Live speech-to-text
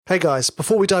Hey guys,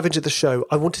 before we dive into the show,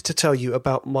 I wanted to tell you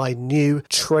about my new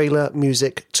trailer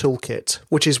music toolkit,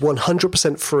 which is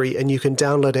 100% free and you can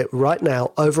download it right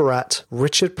now over at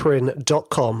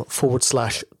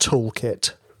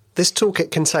richardpryn.com/toolkit. This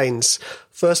toolkit contains,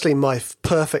 firstly, my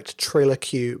perfect trailer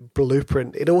cue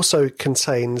blueprint. It also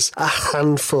contains a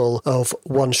handful of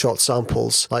one-shot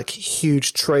samples, like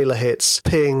huge trailer hits,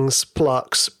 pings,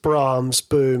 plucks, brahms,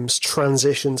 booms,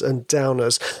 transitions, and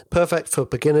downers. Perfect for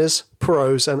beginners,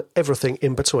 pros, and everything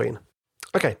in between.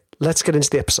 Okay, let's get into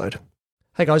the episode.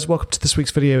 Hey guys, welcome to this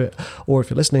week's video, or if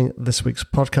you're listening, this week's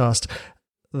podcast.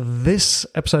 This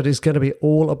episode is going to be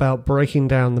all about breaking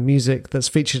down the music that's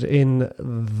featured in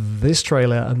this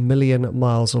trailer, A Million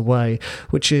Miles Away,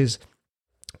 which is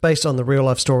based on the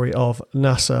real-life story of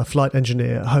NASA flight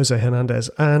engineer Jose Hernandez,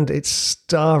 and it's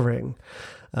starring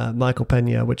Michael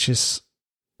Pena, which is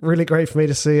really great for me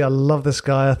to see. I love this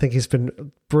guy. I think he's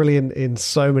been brilliant in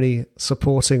so many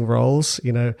supporting roles,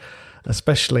 you know,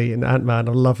 especially in Ant-Man.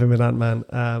 I love him in Ant-Man.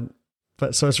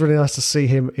 So it's really nice to see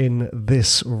him in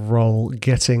this role,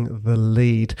 getting the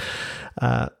lead.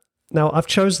 Now, I've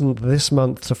chosen this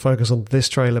month to focus on this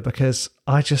trailer because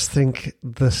I just think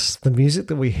the music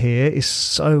that we hear is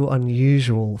so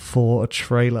unusual for a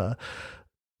trailer,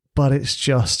 but it's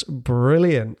just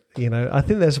brilliant. You know, I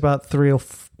think there's about 3 or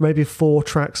maybe 4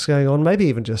 tracks going on, maybe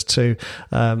even just 2,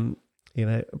 you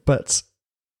know, but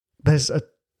there's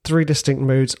 3 distinct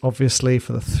moods, obviously,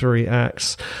 for the 3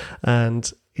 acts,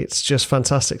 and it's just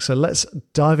fantastic. So let's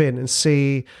dive in and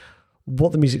see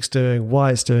what the music's doing,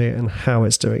 why it's doing it, and how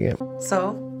it's doing it.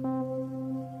 So,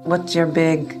 what's your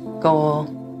big goal,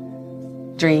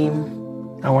 dream?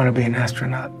 I want to be an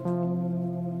astronaut.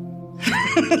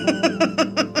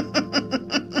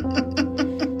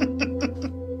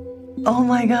 Oh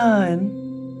my God.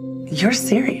 You're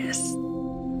serious?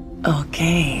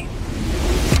 Okay.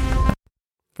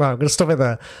 Right, I'm going to stop it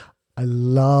there. I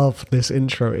love this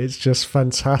intro. It's just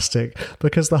fantastic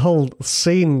because the whole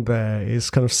scene there is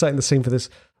kind of setting the scene for this,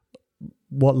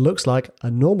 what looks like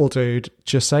a normal dude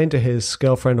just saying to his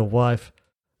girlfriend or wife,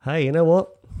 hey, you know what?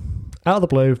 Out of the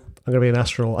blue, I'm going to be an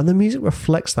astronaut. And the music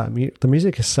reflects that. The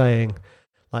music is saying,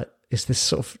 like, it's this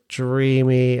sort of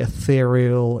dreamy,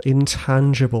 ethereal,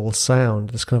 intangible sound,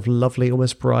 this kind of lovely,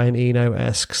 almost Brian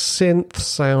Eno-esque synth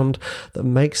sound that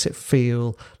makes it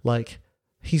feel like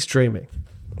he's dreaming.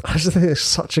 I just think it's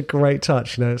such a great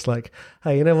touch. You know, it's like,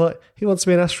 hey, you know what? He wants to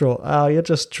be an astronaut. Oh, you're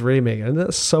just dreaming. And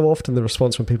that's so often the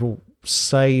response when people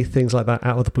say things like that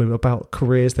out of the blue about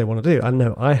careers they want to do. I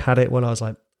know I had it when I was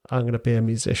like, I'm going to be a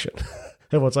musician.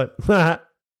 Everyone's like,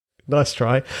 nice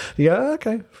try. Yeah,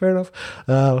 okay, fair enough.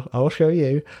 I'll show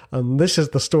you. And this is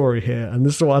the story here. And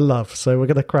this is what I love. So we're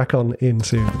going to crack on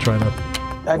into the trailer.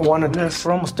 I wanted this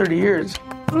for almost 30 years.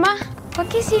 Ma, ¿para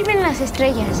qué sirven las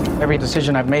estrellas? Every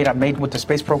decision I've made with the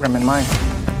space program in mind.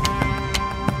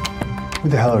 Who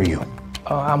the hell are you?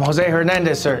 I'm Jose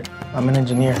Hernandez, sir. I'm an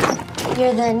engineer.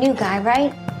 You're the new guy,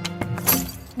 right?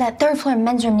 That 3rd floor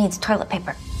men's room needs toilet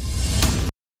paper.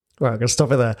 Right, I'm going to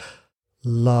stop it there.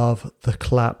 Love the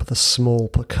clap, the small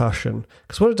percussion.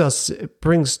 Because what it does is it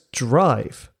brings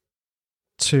drive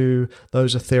to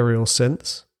those ethereal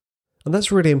synths. And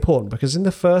that's really important because in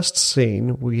the first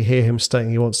scene, we hear him stating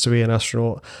he wants to be an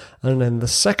astronaut. And then the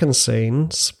second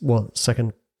scene,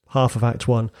 second half of Act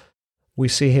 1, we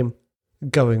see him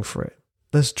going for it.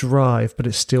 There's drive, but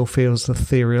it still feels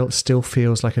ethereal. It still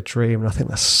feels like a dream. And I think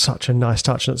that's such a nice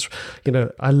touch. And it's, you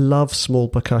know, I love small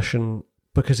percussion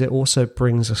because it also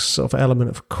brings a sort of element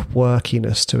of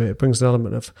quirkiness to it. It brings an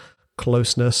element of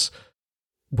closeness,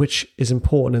 which is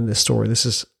important in this story. This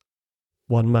is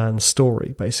one man's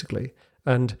story, basically.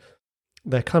 And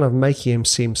they're kind of making him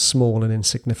seem small and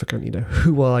insignificant. You know,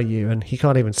 who are you? And he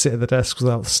can't even sit at the desk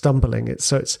without stumbling.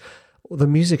 The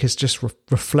music is just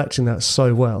reflecting that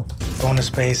so well. Going to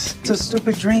space. It's a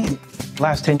stupid dream.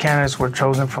 Last 10 candidates were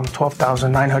chosen from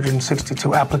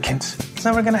 12,962 applicants. It's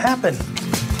never going to happen.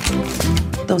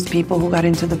 Those people who got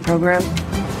into the program,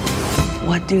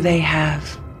 what do they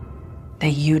have that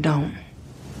you don't?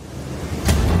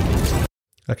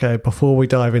 Okay, before we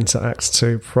dive into Act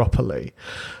 2 properly,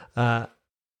 I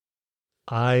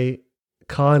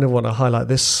kind of want to highlight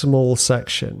this small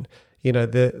section, you know,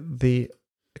 the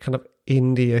kind of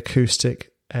indie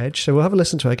acoustic edge. So we'll have a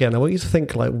listen to it again. I want you to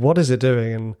think, like, what is it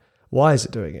doing and why is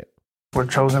it doing it? We're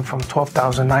chosen from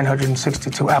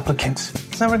 12,962 applicants.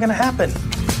 It's never going to happen.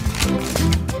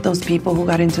 Those people who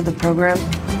got into the program,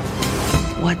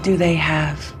 what do they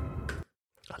have?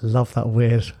 I love that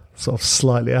weird sort of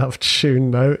slightly out of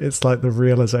tune note. It's like the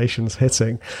realization's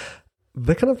hitting.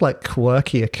 The kind of like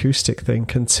quirky acoustic thing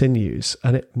continues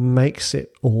and it makes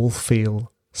it all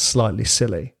feel slightly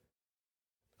silly.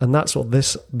 And that's what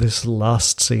this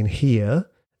last scene here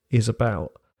is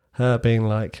about. Her being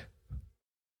like,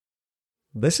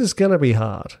 this is going to be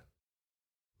hard.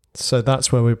 So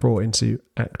that's where we're brought into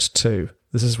Act 2.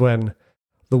 This is when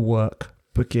the work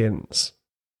begins.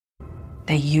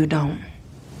 That you don't.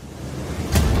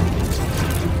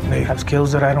 They have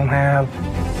skills that I don't have.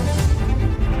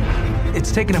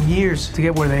 It's taken them years to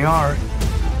get where they are,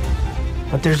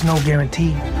 but there's no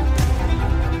guarantee.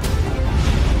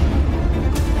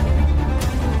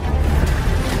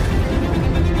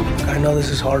 I know this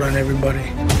is hard on everybody.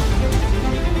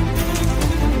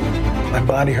 My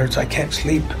body hurts, I can't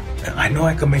sleep. I know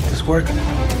I can make this work.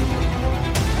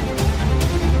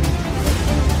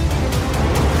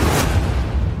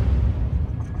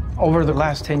 Over the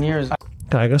last 10 years,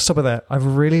 Okay, I'm going to stop it there. I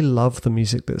really love the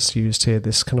music that's used here.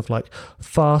 This kind of like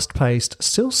fast-paced,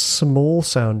 still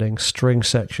small-sounding string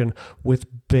section with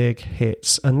big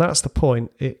hits. And that's the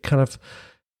point.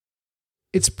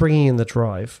 It's bringing in the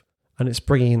drive and it's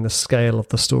bringing in the scale of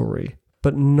the story,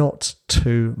 but not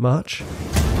too much.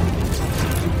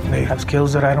 they have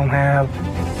skills that I don't have.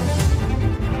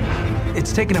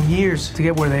 It's taken them years to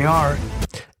get where they are.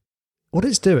 What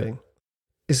it's doing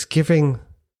is giving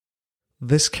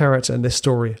this character and this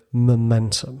story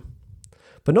momentum,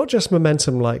 but not just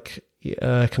momentum like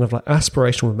kind of like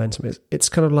aspirational momentum. It's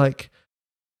kind of like,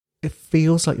 it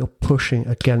feels like you're pushing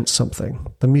against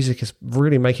something. The music is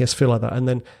really making us feel like that, and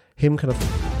then him kind of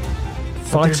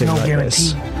fighting no like guarantee.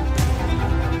 this.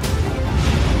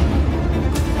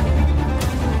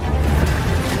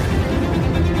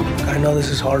 I know this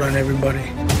is hard on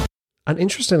everybody. And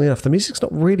interestingly enough, the music's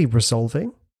not really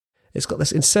resolving. It's got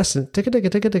this incessant digga digga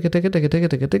digga digga digga digga digga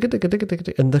digga digga digga digga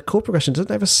digga, and the chord progression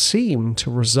doesn't ever seem to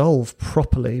resolve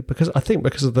properly because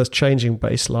of the changing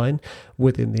bass line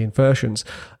within the inversions,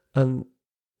 and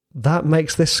that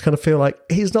makes this kind of feel like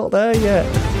he's not there yet.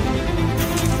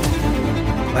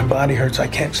 My body hurts, I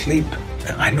can't sleep.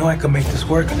 I know I can make this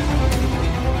work.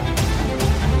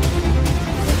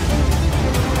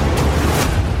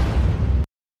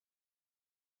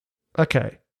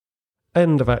 Okay,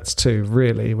 end of Act 2,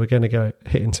 really. We're going to go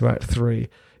hit into Act 3.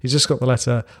 He's just got the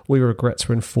letter, "We regret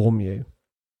to inform you."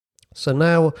 So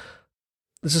now,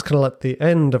 this is kind of like the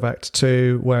end of Act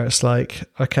 2, where it's like,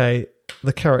 okay,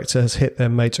 the character has hit their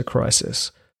major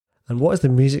crisis. And what is the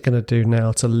music going to do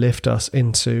now to lift us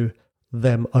into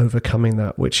them overcoming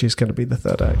that, which is going to be the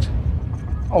third act?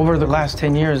 Over the last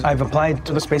 10 years, I've applied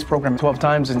to the space program 12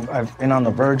 times, and I've been on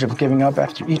the verge of giving up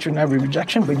after each and every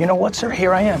rejection. But you know what, sir?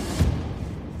 Here I am.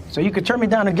 So you could turn me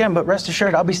down again, but rest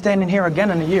assured, I'll be standing here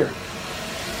again in a year.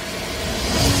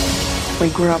 We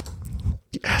grew up.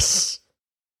 Yes.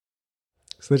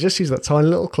 So they just use that tiny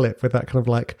little clip with that kind of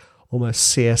like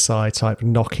almost CSI type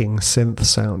knocking synth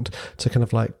sound to kind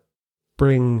of like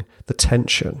bring the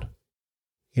tension,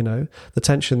 the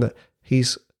tension that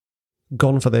he's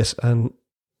gone for this and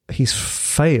he's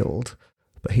failed,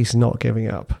 but he's not giving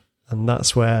up. And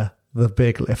that's where the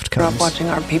big lift Grew comes. up watching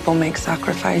our people make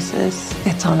sacrifices.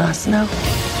 It's on us now.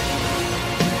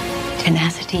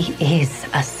 Tenacity is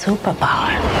a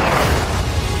superpower.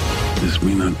 This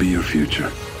may not be your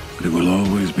future, but it will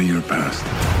always be your past.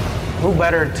 Who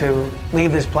better to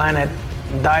leave this planet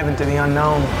and dive into the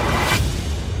unknown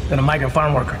than a migrant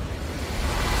farm worker? 5,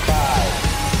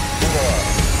 4,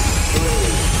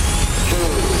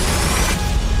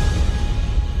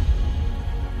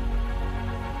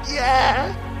 3, 2.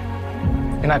 Yeah!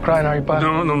 You're not crying, are you, Pa?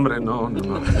 No, hombre, no.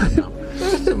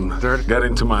 Some dirt got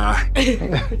into my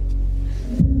eye.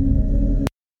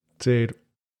 Dude,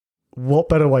 what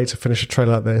better way to finish a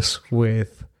trailer like this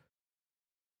with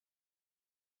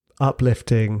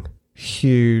uplifting,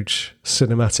 huge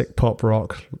cinematic pop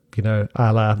rock, a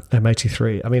la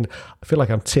M83. I mean, I feel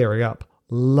like I'm tearing up.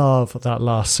 Love that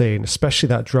last scene, especially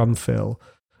that drum fill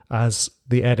as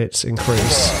the edits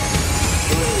increase.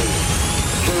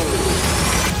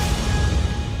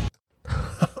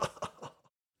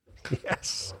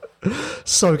 Yes.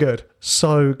 So good.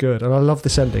 So good. And I love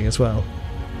this ending as well.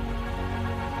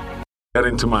 Got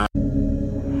into my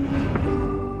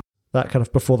That kind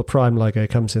of before the Prime logo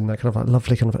comes in, that kind of like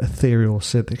lovely kind of ethereal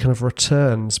synth. It kind of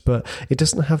returns, but it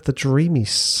doesn't have the dreamy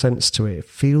sense to it. It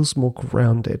feels more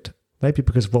grounded, maybe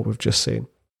because of what we've just seen.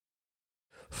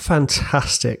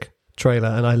 Fantastic trailer,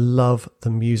 and I love the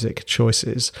music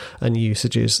choices and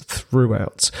usages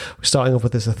throughout. We're starting off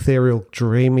with this ethereal,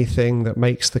 dreamy thing that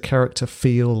makes the character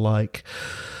feel like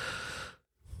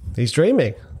he's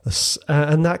dreaming.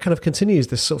 And that kind of continues,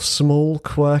 this sort of small,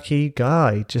 quirky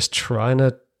guy just trying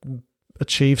to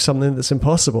achieve something that's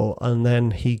impossible, and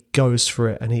then he goes for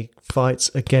it and he fights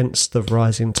against the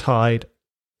rising tide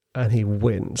and he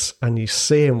wins, and you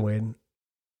see him win,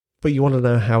 but you want to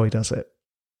know how he does it.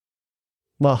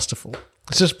 Masterful.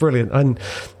 It's just brilliant. And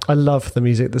I love the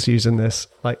music that's used in this.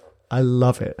 Like, I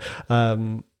love it.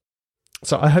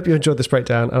 So I hope you enjoyed this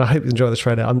breakdown, and I hope you enjoy the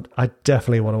trailer. I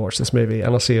definitely want to watch this movie,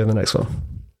 and I'll see you in the next one.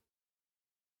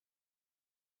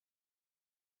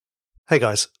 Hey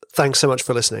guys, thanks so much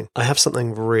for listening. I have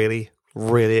something really,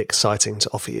 really exciting to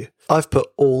offer you. I've put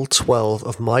all 12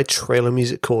 of my trailer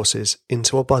music courses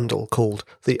into a bundle called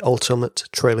the Ultimate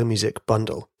Trailer Music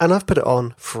Bundle, and I've put it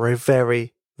on for a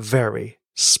very, very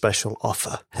special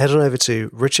offer. Head on over to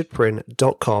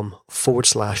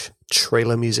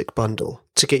richardpryn.com/trailer music bundle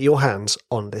to get your hands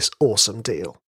on this awesome deal.